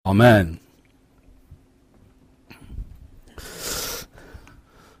Amen.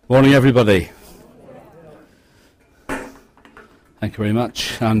 Morning, everybody. Thank you very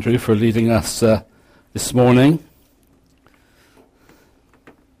much, Andrew, for leading us this morning.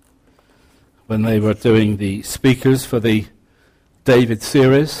 When they were doing the speakers for the David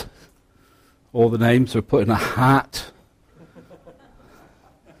series, all the names were put in a hat.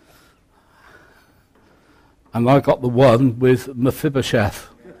 And I got the one with Mephibosheth.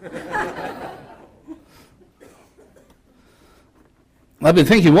 I've been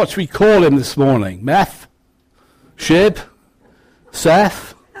thinking, what should we call him this morning? Meth? Shib?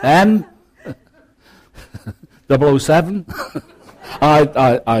 Seth? M? 007?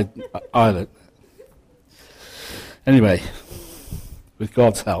 I don't. Anyway, with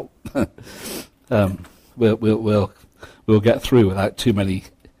God's help, we'll get through without too many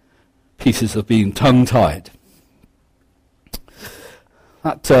pieces of being tongue-tied.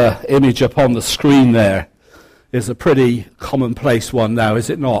 That image up on the screen there is a pretty commonplace one now, is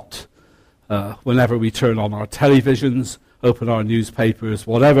it not? Whenever we turn on our televisions, open our newspapers,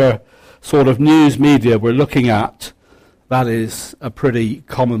 whatever sort of news media we're looking at, that is a pretty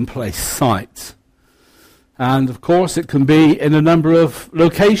commonplace sight. And of course it can be in a number of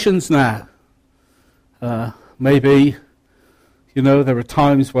locations now. Maybe, there were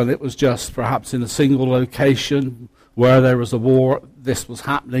times when it was just perhaps in a single location where there was a war, this was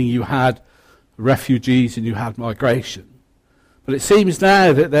happening, you had refugees and you had migration. But it seems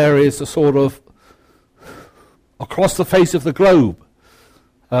now that there is a sort of, across the face of the globe,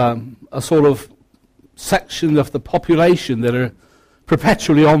 a sort of section of the population that are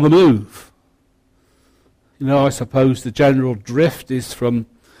perpetually on the move. I suppose the general drift is from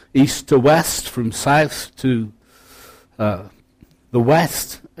east to west, from south to the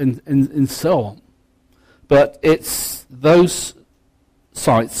west, and so on. But it's those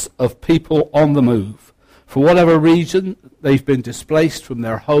sites of people on the move. For whatever reason, they've been displaced from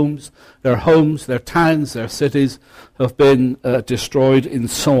their homes, their towns, their cities have been destroyed and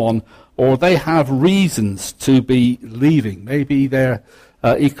so on, or they have reasons to be leaving. Maybe they're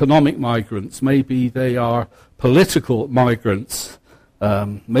economic migrants, maybe they are political migrants,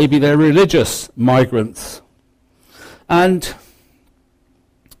 maybe they're religious migrants. And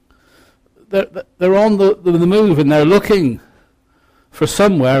they're on the move and they're looking for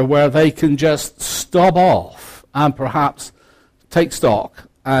somewhere where they can just stop off and perhaps take stock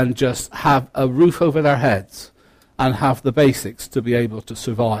and just have a roof over their heads and have the basics to be able to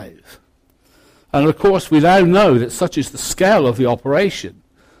survive. And of course we now know that such is the scale of the operation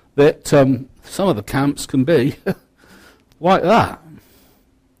that some of the camps can be like that.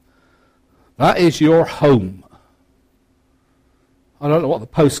 That is your home. I don't know what the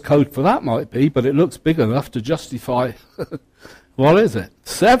postcode for that might be, but it looks big enough to justify, what is it?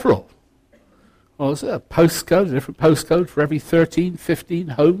 Several. Well, is it a different postcode for every 13, 15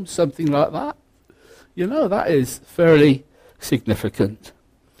 homes, something like that? That is fairly significant.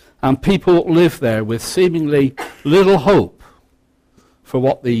 And people live there with seemingly little hope for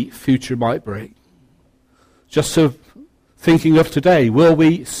what the future might bring. Just sort of thinking of today, will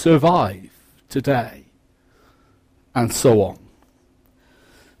we survive today? And so on.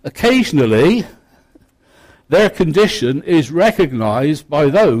 Occasionally, their condition is recognized by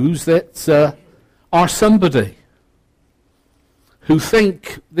those that are somebody who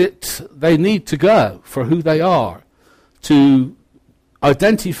think that they need to go for who they are, to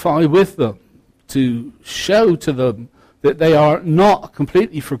identify with them, to show to them that they are not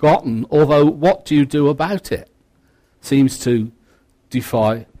completely forgotten, although what do you do about it seems to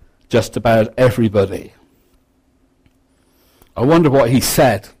defy just about everybody. I wonder what he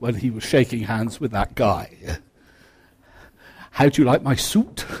said when he was shaking hands with that guy. How do you like my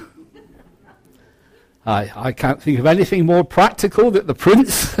suit? I can't think of anything more practical that the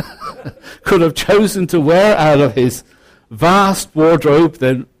prince could have chosen to wear out of his vast wardrobe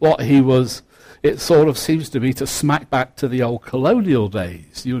than what he was. It sort of seems to me to smack back to the old colonial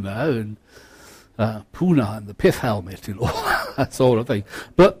days, and Puna and the pith helmet and all that sort of thing.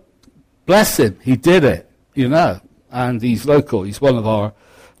 But bless him, he did it, and he's local. He's one of our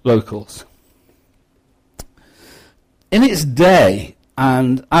locals. In its day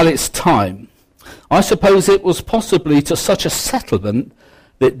and at its time, I suppose it was possibly to such a settlement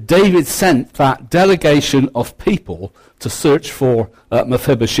that David sent that delegation of people to search for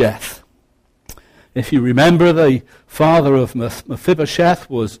Mephibosheth. If you remember, the father of Mephibosheth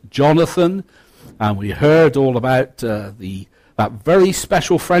was Jonathan, and we heard all about that very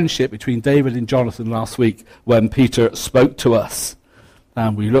special friendship between David and Jonathan last week when Peter spoke to us.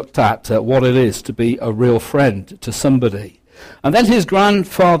 And we looked at what it is to be a real friend to somebody. And then his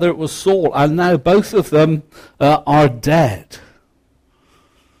grandfather was Saul, and now both of them are dead.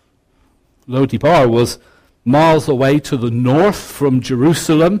 Lo-debar was miles away to the north from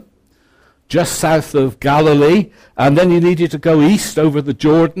Jerusalem, just south of Galilee, and then you needed to go east over the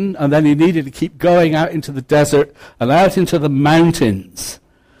Jordan, and then you needed to keep going out into the desert and out into the mountains.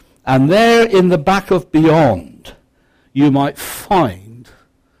 And there in the back of beyond, you might find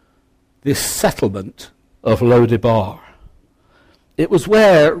this settlement of Lo-debar. It was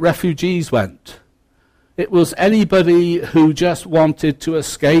where refugees went. It was anybody who just wanted to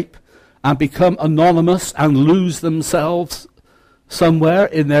escape and become anonymous and lose themselves somewhere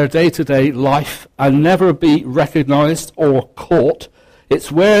in their day-to-day life and never be recognized or caught.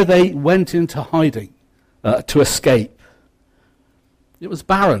 It's where they went into hiding to escape. It was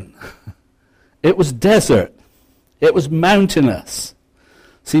barren. It was desert. It was mountainous.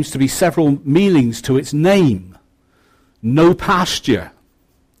 Seems to be several meanings to its name. No pasture.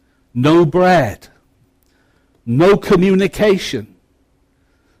 No bread. No communication.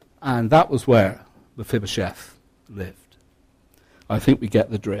 And that was where Mephibosheth lived. I think we get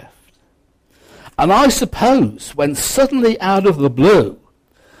the drift. And I suppose when suddenly out of the blue,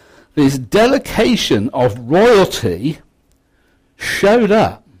 this delegation of royalty showed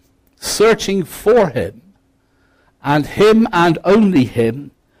up, searching for him and only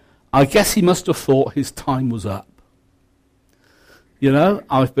him, I guess he must have thought his time was up. You know,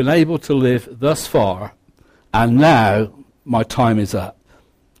 I've been able to live thus far, and now my time is up.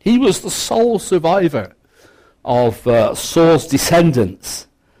 He was the sole survivor of Saul's descendants.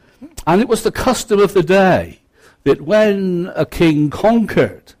 And it was the custom of the day that when a king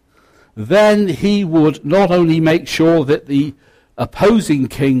conquered, then he would not only make sure that the opposing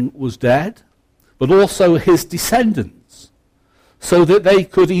king was dead, but also his descendants, so that they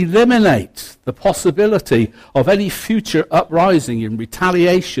could eliminate the possibility of any future uprising in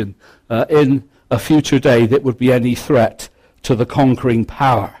retaliation in a future day that would be any threat to the conquering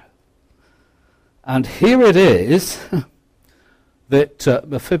power. And here it is that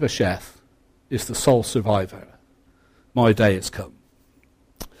Mephibosheth is the sole survivor. My day has come.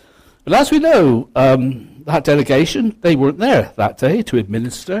 But as we know, that delegation, they weren't there that day to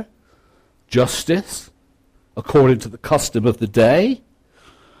administer justice according to the custom of the day.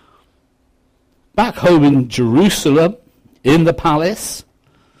 Back home in Jerusalem, in the palace,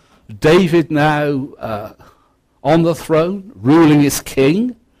 David now on the throne, ruling as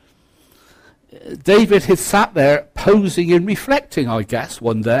king. David had sat there posing and reflecting, I guess,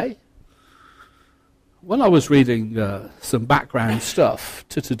 one day. When I was reading some background stuff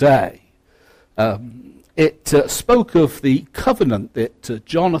to today, it spoke of the covenant that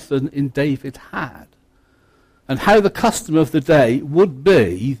Jonathan and David had, and how the custom of the day would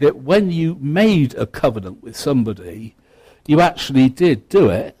be that when you made a covenant with somebody, you actually did do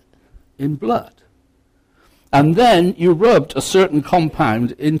it in blood. And then you rubbed a certain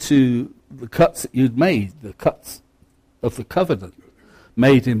compound into the cuts that you'd made, the cuts of the covenant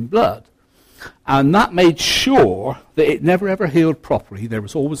made in blood. And that made sure that it never ever healed properly. There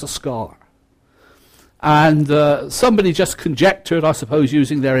was always a scar. And somebody just conjectured, I suppose,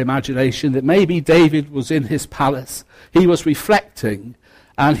 using their imagination, that maybe David was in his palace, he was reflecting,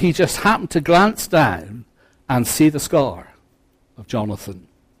 and he just happened to glance down and see the scar of Jonathan.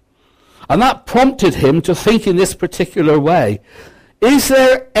 And that prompted him to think in this particular way: is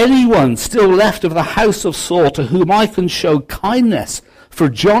there anyone still left of the house of Saul to whom I can show kindness for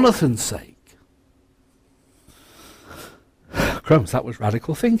Jonathan's sake? Crumbs, that was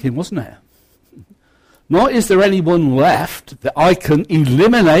radical thinking, wasn't it? Not is there anyone left that I can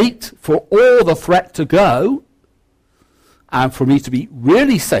eliminate for all the threat to go and for me to be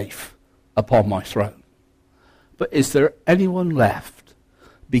really safe upon my throne. But is there anyone left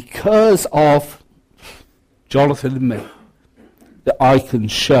because of Jonathan and me that I can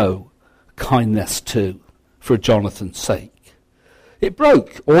show kindness to for Jonathan's sake? It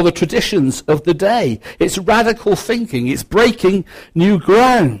broke all the traditions of the day. It's radical thinking. It's breaking new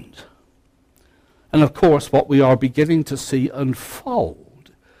ground. And of course, what we are beginning to see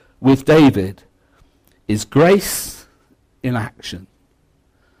unfold with David is grace in action.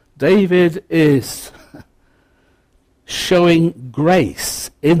 David is showing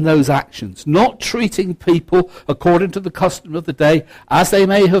grace in those actions, not treating people according to the custom of the day as they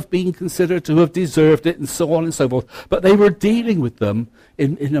may have been considered to have deserved it, and so on and so forth, but they were dealing with them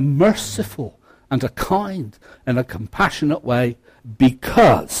in a merciful and a kind and a compassionate way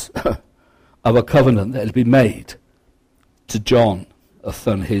because of a covenant that had been made to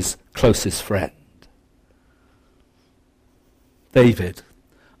Jonathan, his closest friend. David,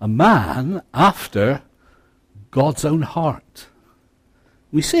 a man after God's own heart.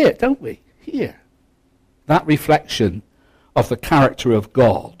 We see it, don't we? Here. That reflection of the character of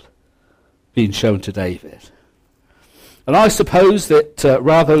God being shown to David. And I suppose that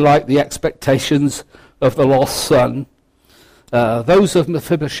rather like the expectations of the lost son, those of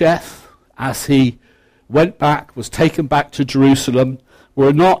Mephibosheth, as he went back, was taken back to Jerusalem,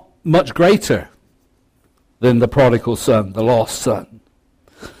 were not much greater than the prodigal son, the lost son.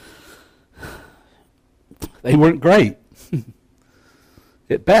 They weren't great.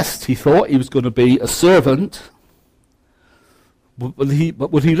 At best, he thought he was going to be a servant. But would he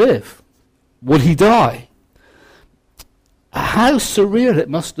live? Would he die? How surreal it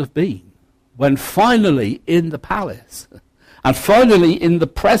must have been when finally in the palace and finally in the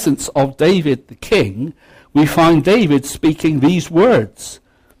presence of David the king, we find David speaking these words.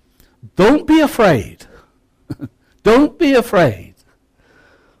 Don't be afraid. Don't be afraid.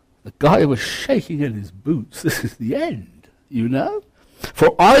 The guy was shaking in his boots. This is the end, you know.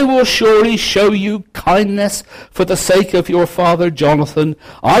 For I will surely show you kindness for the sake of your father Jonathan.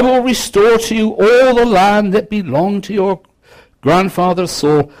 I will restore to you all the land that belonged to your grandfather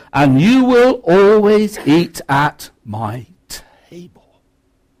Saul, and you will always eat at my table.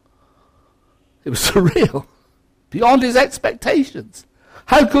 It was surreal, beyond his expectations.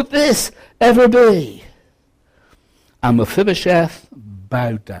 How could this ever be? And Mephibosheth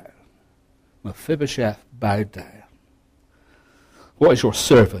bowed down. Mephibosheth bowed down. What is your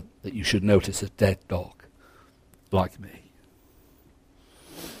servant that you should notice a dead dog like me?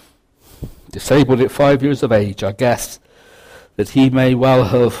 Disabled at 5 years of age, I guess that he may well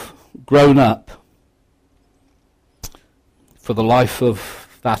have grown up for the life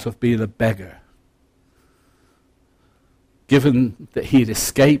of that of being a beggar. Given that he had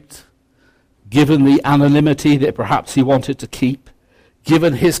escaped, given the anonymity that perhaps he wanted to keep,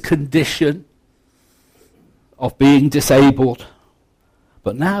 given his condition of being disabled.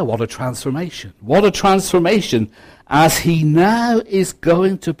 But now, what a transformation. What a transformation as he now is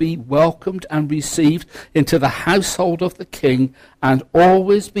going to be welcomed and received into the household of the king and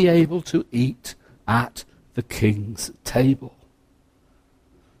always be able to eat at the king's table.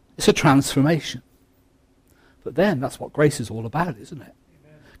 It's a transformation. But then, that's what grace is all about, isn't it?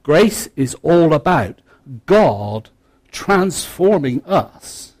 Amen. Grace is all about God transforming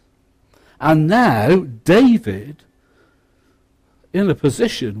us. And now, David, in a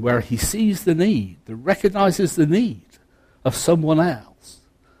position where he sees the need, recognizes the need of someone else,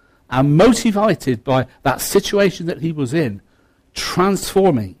 and motivated by that situation that he was in,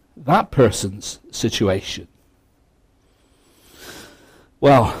 transforming that person's situation.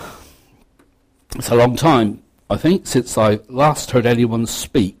 Well, it's a long time, I think, since I last heard anyone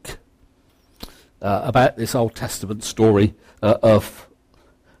speak about this Old Testament story of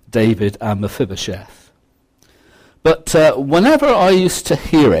David and Mephibosheth. But whenever I used to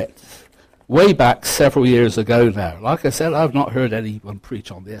hear it, way back several years ago now, like I said, I've not heard anyone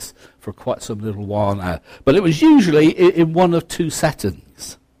preach on this for quite some little while now, but it was usually in one of two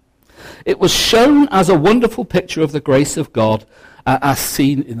settings. It was shown as a wonderful picture of the grace of God as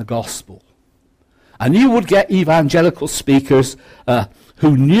seen in the gospel. And you would get evangelical speakers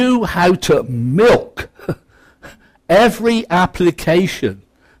who knew how to milk every application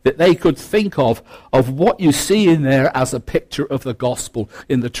that they could think of what you see in there as a picture of the gospel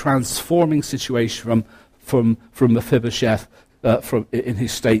in the transforming situation from Mephibosheth in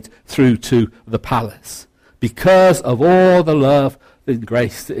his state through to the palace, because of all the love and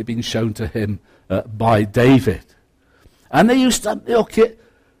grace that had been shown to him by David. And they used to milk it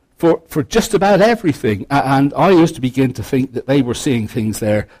for just about everything, and I used to begin to think that they were seeing things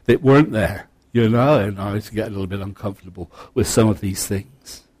there that weren't there, you know, and I used to get a little bit uncomfortable with some of these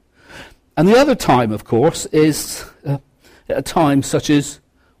things. And the other time, of course, is a time such as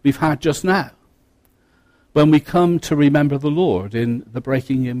we've had just now, when we come to remember the Lord in the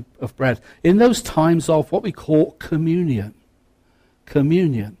breaking of bread, in those times of what we call communion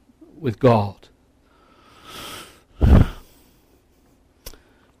with God.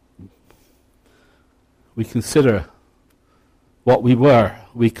 We consider what we were.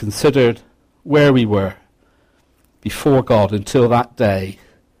 We considered where we were before God until that day.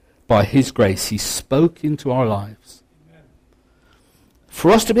 By his grace, he spoke into our lives. Amen.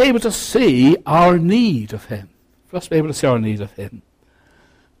 For us to be able to see our need of him.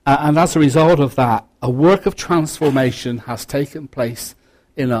 And as a result of that, a work of transformation has taken place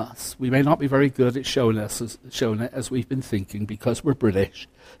in us. We may not be very good at showing it as we've been thinking, because we're British,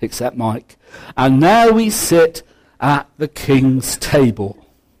 except Mike. And now we sit at the king's table.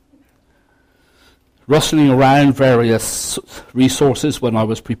 Rustling around various resources when I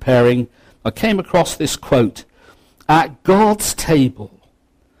was preparing, I came across this quote At God's table,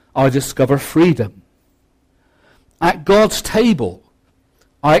 I discover freedom. At God's table,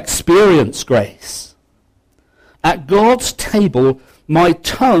 I experience grace. At God's table, my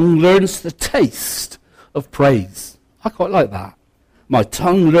tongue learns the taste of praise. I quite like that. My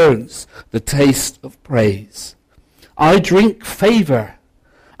tongue learns the taste of praise. I drink favor,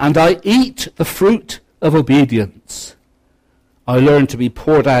 and I eat the fruit of obedience. I learn to be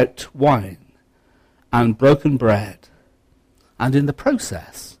poured out wine and broken bread, and in the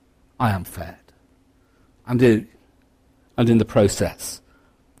process, I am fed. And in the process,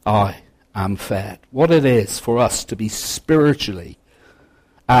 I am fed. What it is for us to be spiritually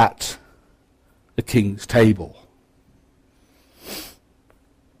at the King's table.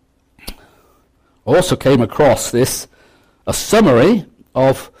 I also came across a summary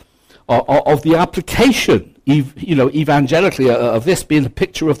of the application, evangelically, of this being a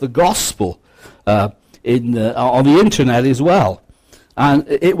picture of the gospel on the internet as well. And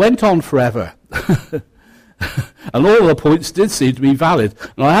it went on forever. And all of the points did seem to be valid.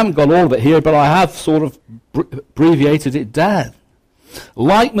 And I haven't got all of it here, but I have sort of abbreviated it down.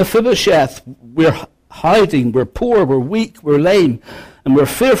 Like Mephibosheth, we're hiding, we're poor, we're weak, we're lame, and we're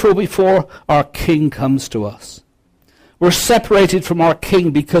fearful before our king comes to us. We're separated from our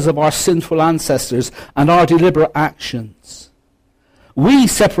king because of our sinful ancestors and our deliberate actions. We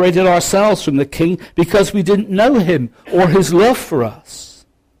separated ourselves from the king because we didn't know him or his love for us.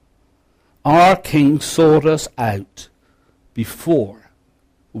 Our king sought us out before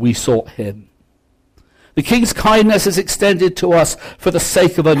we sought him. The king's kindness is extended to us for the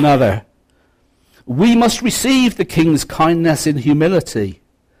sake of another. We must receive the king's kindness in humility.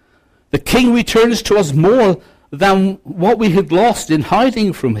 The king returns to us more than what we had lost in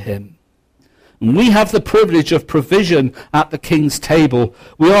hiding from him. And we have the privilege of provision at the king's table.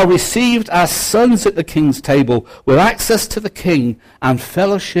 We are received as sons at the king's table with access to the king and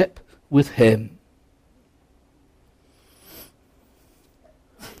fellowship with him.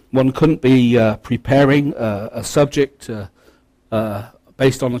 One couldn't be preparing a subject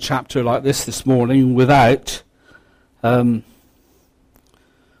based on a chapter like this morning without the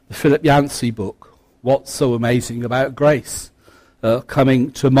Philip Yancey book, What's So Amazing About Grace,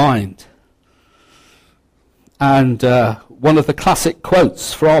 coming to mind. And one of the classic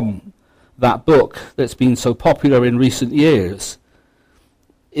quotes from that book that's been so popular in recent years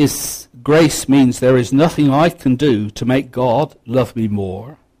is, grace means there is nothing I can do to make God love me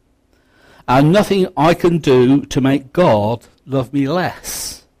more, and nothing I can do to make God love me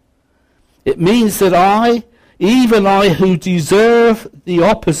less. It means that I, even I who deserve the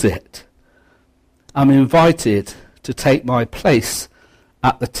opposite, am invited to take my place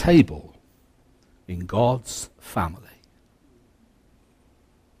at the table in God's family.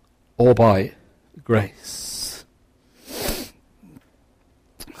 All by grace.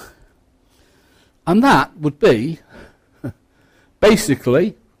 And that would be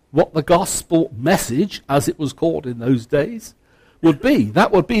basically what the gospel message, as it was called in those days, would be.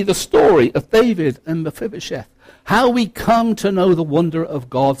 That would be the story of David and Mephibosheth. How we come to know the wonder of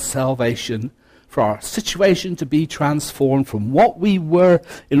God's salvation, for our situation to be transformed from what we were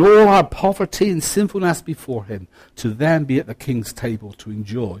in all our poverty and sinfulness before him, to then be at the king's table to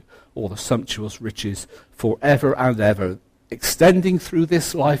enjoy all the sumptuous riches forever and ever, extending through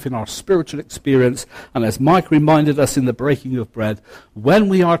this life in our spiritual experience, and as Mike reminded us in the breaking of bread, when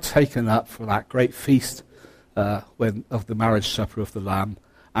we are taken up for that great feast of the marriage supper of the Lamb,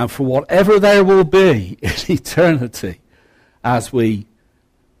 and for whatever there will be in eternity as we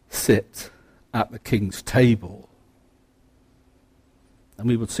sit at the king's table. And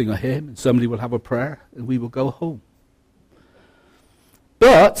we would sing a hymn, and somebody will have a prayer, and we will go home.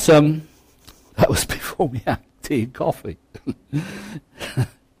 But that was before we had tea and coffee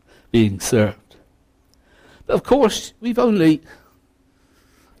being served. But of course, we've only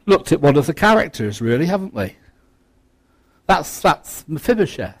looked at one of the characters, really, haven't we? That's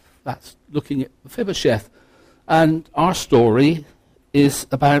Mephibosheth. That's looking at Mephibosheth. And our story is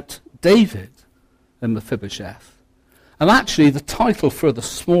about David and Mephibosheth. And actually, the title for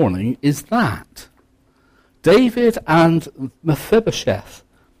this morning is that. David and Mephibosheth,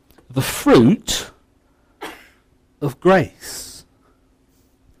 the fruit of grace.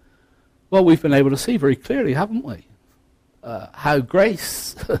 Well, we've been able to see very clearly, haven't we, how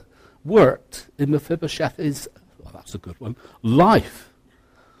grace worked in Mephibosheth's, well, that's a good one, life.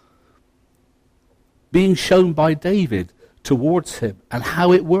 Being shown by David towards him, and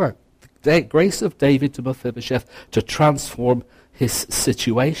how it worked. The grace of David to Mephibosheth to transform his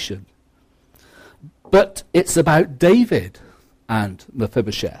situation. But it's about David and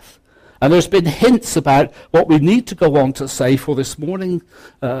Mephibosheth. And there's been hints about what we need to go on to say for this morning's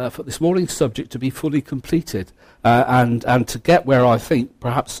subject to be fully completed, and to get where I think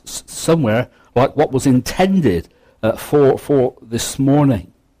perhaps somewhere like what was intended for this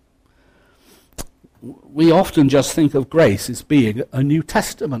morning. We often just think of grace as being a New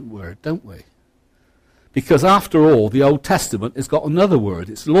Testament word, don't we? Because after all, the Old Testament has got another word,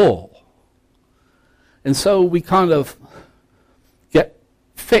 it's law. And so we kind of get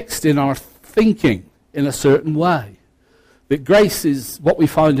fixed in our thinking in a certain way. That grace is what we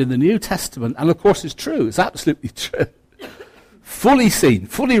find in the New Testament, and of course it's true, it's absolutely true. Fully seen,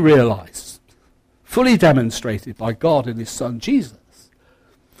 fully realized, fully demonstrated by God and his Son Jesus.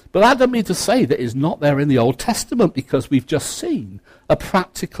 But that doesn't mean to say that it's not there in the Old Testament, because we've just seen a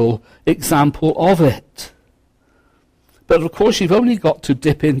practical example of it. But of course you've only got to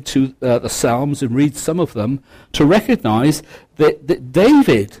dip into the Psalms and read some of them to recognize that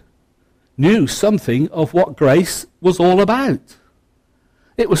David knew something of what grace was all about.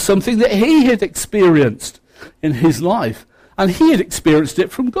 It was something that he had experienced in his life, and he had experienced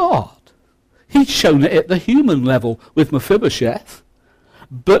it from God. He'd shown it at the human level with Mephibosheth,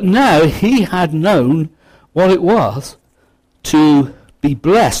 but now he had known what it was to be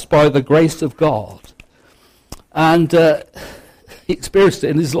blessed by the grace of God. And he experienced it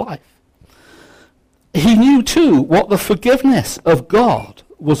in his life. He knew too what the forgiveness of God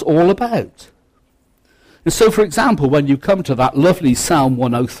was all about. And so, for example, when you come to that lovely Psalm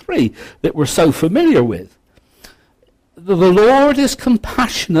 103 that we're so familiar with, the Lord is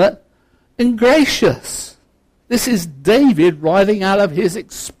compassionate and gracious. This is David writing out of his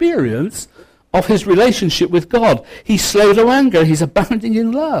experience of his relationship with God. He's slow to anger. He's abounding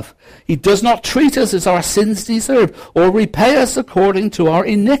in love. He does not treat us as our sins deserve, or repay us according to our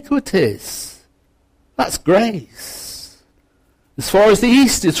iniquities. That's grace. As far as the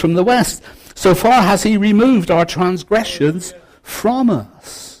east is from the west, so far has he removed our transgressions from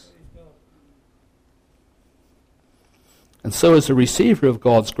us. And so as a receiver of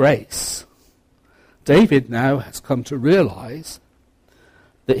God's grace, David now has come to realize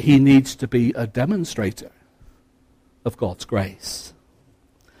that he needs to be a demonstrator of God's grace.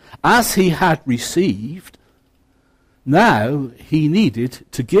 As he had received, now he needed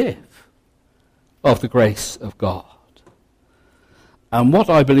to give of the grace of God. And what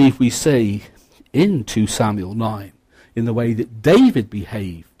I believe we see in 2 Samuel 9, in the way that David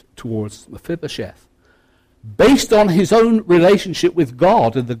behaved towards Mephibosheth, based on his own relationship with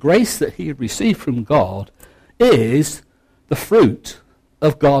God and the grace that he had received from God, is the fruit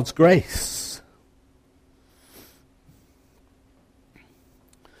of God's grace.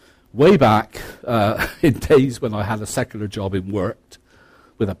 Way back in days when I had a secular job and worked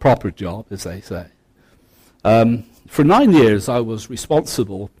with a proper job, as they say, for 9 years I was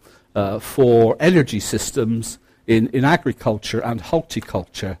responsible for energy systems in agriculture and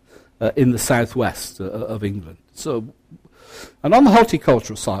horticulture in the southwest of England. So, and on the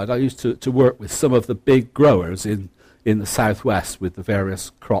horticultural side, I used to work with some of the big growers in the southwest with the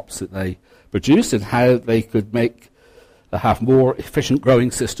various crops that they produced and how they could have more efficient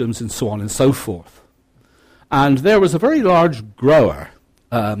growing systems and so on and so forth. And there was a very large grower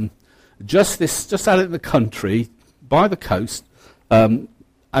just out in the country by the coast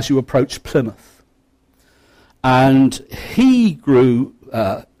as you approach Plymouth. And he grew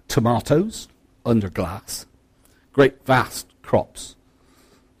tomatoes under glass, great vast crops.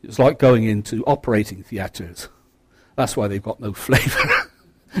 It was like going into operating theatres. That's why they've got no flavour.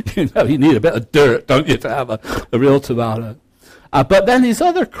 You need a bit of dirt, don't you, to have a real tomato. But then his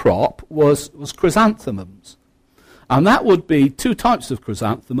other crop was chrysanthemums. And that would be two types of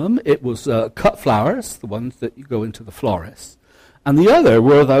chrysanthemum. It was cut flowers, the ones that you go into the florist. And the other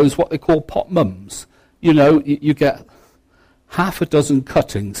were those what they call pot mums. You get half a dozen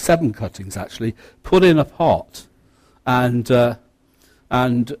cuttings, 7 cuttings actually, put in a pot. And they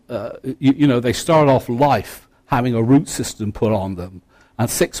start off life having a root system put on them. And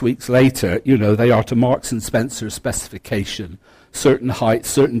 6 weeks later, they are to Marks and Spencer specification, certain height,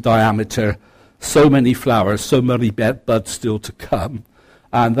 certain diameter, so many flowers, so many buds still to come.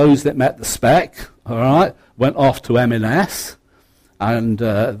 And those that met the spec, all right, went off to M&S, and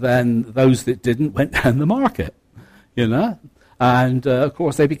then those that didn't went down the market, And, of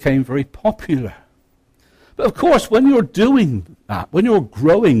course, they became very popular. But, of course, when you're doing that, when you're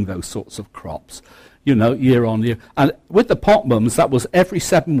growing those sorts of crops, year on year, and with the pot mums, that was every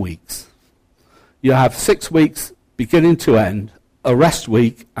 7 weeks. You have 6 weeks beginning to end, a rest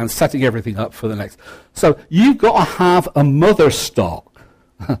week, and setting everything up for the next. So you've got to have a mother stock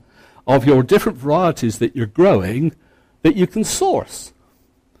of your different varieties that you're growing that you can source.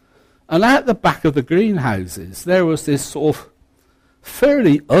 And out the back of the greenhouses, there was this sort of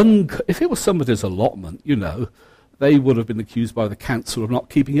fairly if it was somebody's allotment, they would have been accused by the council of not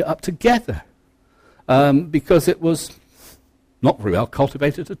keeping it up together, because it was not very well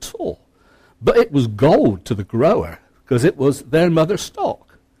cultivated at all. But it was gold to the grower, because it was their mother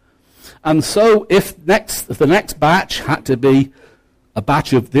stock. And so if the next batch had to be a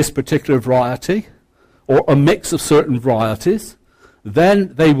batch of this particular variety, or a mix of certain varieties,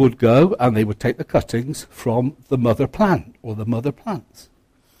 then they would go and they would take the cuttings from the mother plant, or the mother plants.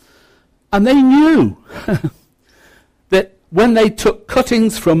 And they knew that when they took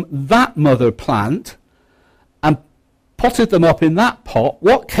cuttings from that mother plant and potted them up in that pot,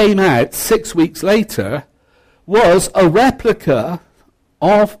 what came out 6 weeks later was a replica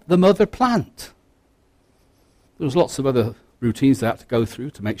of the mother plant. There was lots of other routines they had to go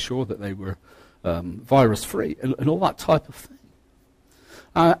through to make sure that they were virus-free and all that type of thing.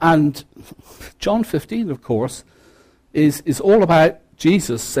 And John 15, of course, is all about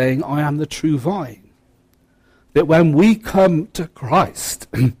Jesus saying, I am the true vine. That when we come to Christ,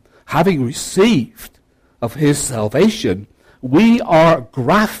 having received of his salvation, we are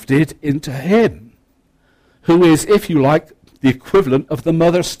grafted into him, who is, if you like, the equivalent of the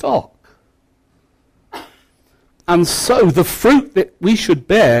mother stock. And so the fruit that we should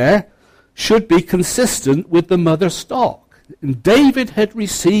bear should be consistent with the mother stock. And David had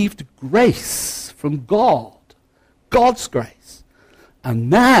received grace from God, God's grace. And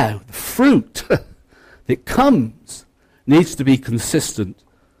now the fruit that comes needs to be consistent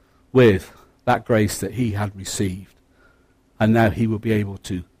with that grace that he had received. And now he will be able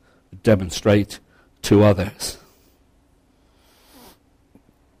to demonstrate to others.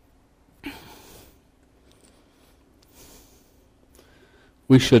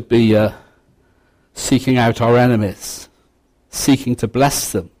 We should be seeking out our enemies, seeking to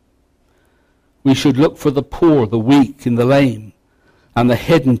bless them. We should look for the poor, the weak, and the lame, and the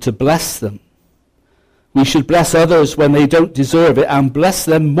hidden to bless them. We should bless others when they don't deserve it, and bless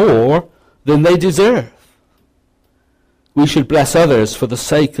them more than they deserve. We should bless others for the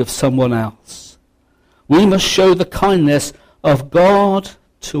sake of someone else. We must show the kindness of God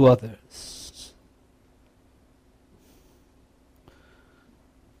to others.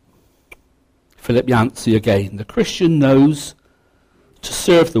 Philip Yancey again. The Christian knows to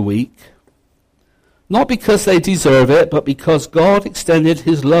serve the weak, not because they deserve it, but because God extended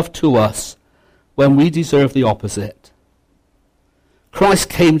his love to us when we deserve the opposite. Christ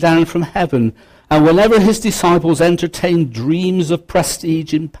came down from heaven, and whenever his disciples entertained dreams of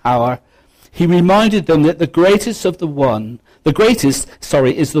prestige and power, he reminded them that the greatest is the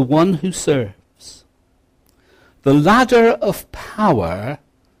one who serves. The ladder of power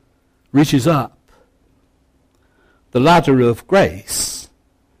reaches up. The ladder of grace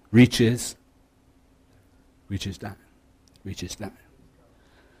reaches down.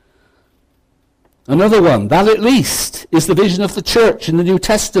 Another one, that at least is the vision of the church in the New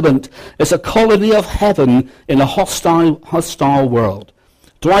Testament as a colony of heaven in a hostile world.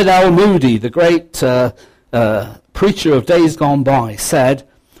 Dwight L. Moody, the great preacher of days gone by, said,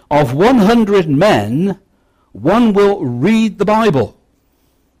 of 100 men, one will read the Bible.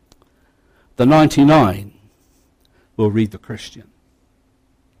 The 99 will read the Christian.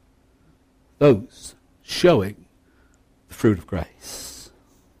 Those showing the fruit of grace.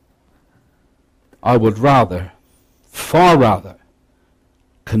 I would far rather,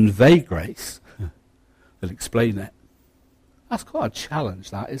 convey grace than explain it. That's quite a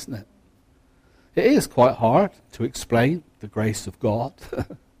challenge, that, isn't it? It is quite hard to explain the grace of God.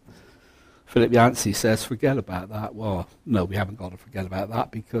 Philip Yancey says, forget about that. Well, no, we haven't got to forget about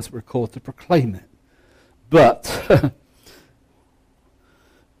that because we're called to proclaim it. But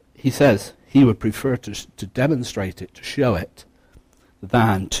he says he would prefer to demonstrate it, to show it,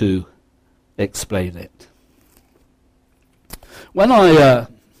 than to explain it. When I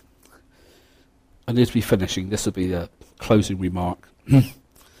need to be finishing, this will be a closing remark.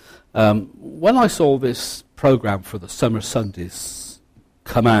 When I saw this program for the Summer Sundays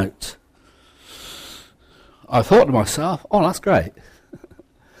come out, I thought to myself, oh, that's great.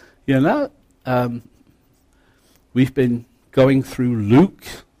 We've been going through Luke,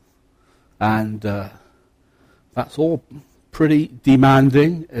 and that's all pretty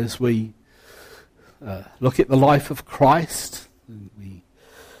demanding as we look at the life of Christ.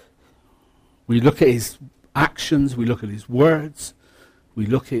 We look at his actions, we look at his words, we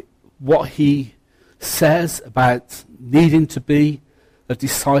look at what he says about needing to be a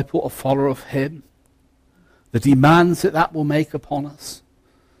disciple, a follower of him, the demands that will make upon us.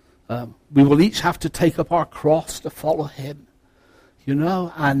 We will each have to take up our cross to follow him. You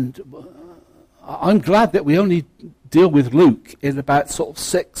know, and I'm glad that we only deal with Luke in about sort of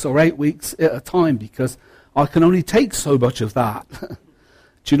 6 or 8 weeks at a time, because I can only take so much of that.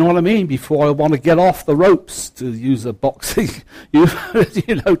 Do you know what I mean? Before I want to get off the ropes, to use a boxing,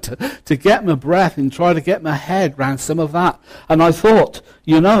 to get my breath and try to get my head around some of that. And I thought,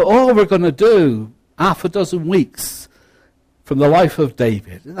 all we're going to do half a dozen weeks from the life of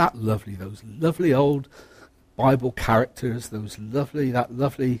David. Isn't that lovely? Those lovely old Bible characters, those lovely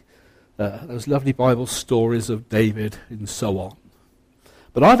Bible stories of David and so on.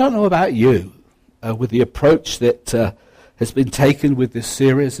 But I don't know about you, with the approach that has been taken with this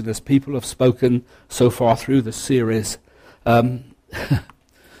series, and as people have spoken so far through the series,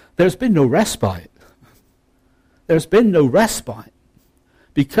 there's been no respite. There's been no respite.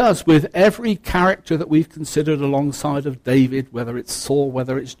 Because with every character that we've considered alongside of David, whether it's Saul,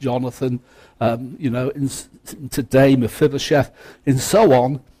 whether it's Jonathan, today Mephibosheth, and so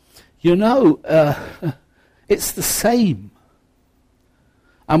on, it's the same.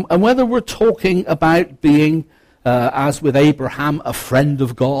 And whether we're talking about being, as with Abraham, a friend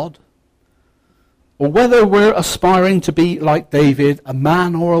of God, or whether we're aspiring to be like David, a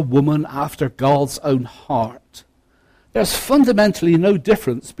man or a woman after God's own heart, there's fundamentally no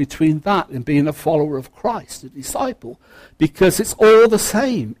difference between that and being a follower of Christ, a disciple, because it's all the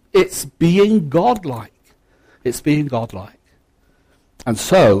same. It's being godlike. It's being godlike. And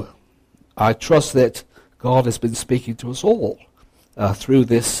so, I trust that God has been speaking to us all through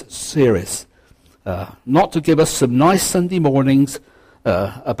this series. Not to give us some nice Sunday mornings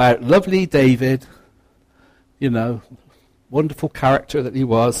about lovely David, wonderful character that he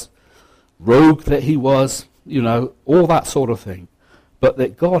was, rogue that he was, all that sort of thing. But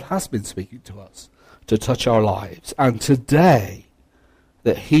that God has been speaking to us to touch our lives. And today,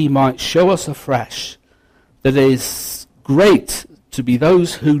 that he might show us afresh that it is great to be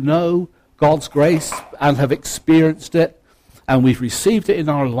those who know God's grace and have experienced it, and we've received it in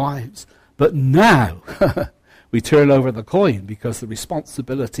our lives. But now we turn over the coin, because the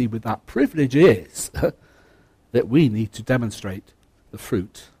responsibility with that privilege is that we need to demonstrate the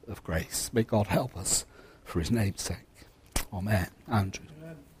fruit of grace. May God help us for his name's sake. Amen. Andrew.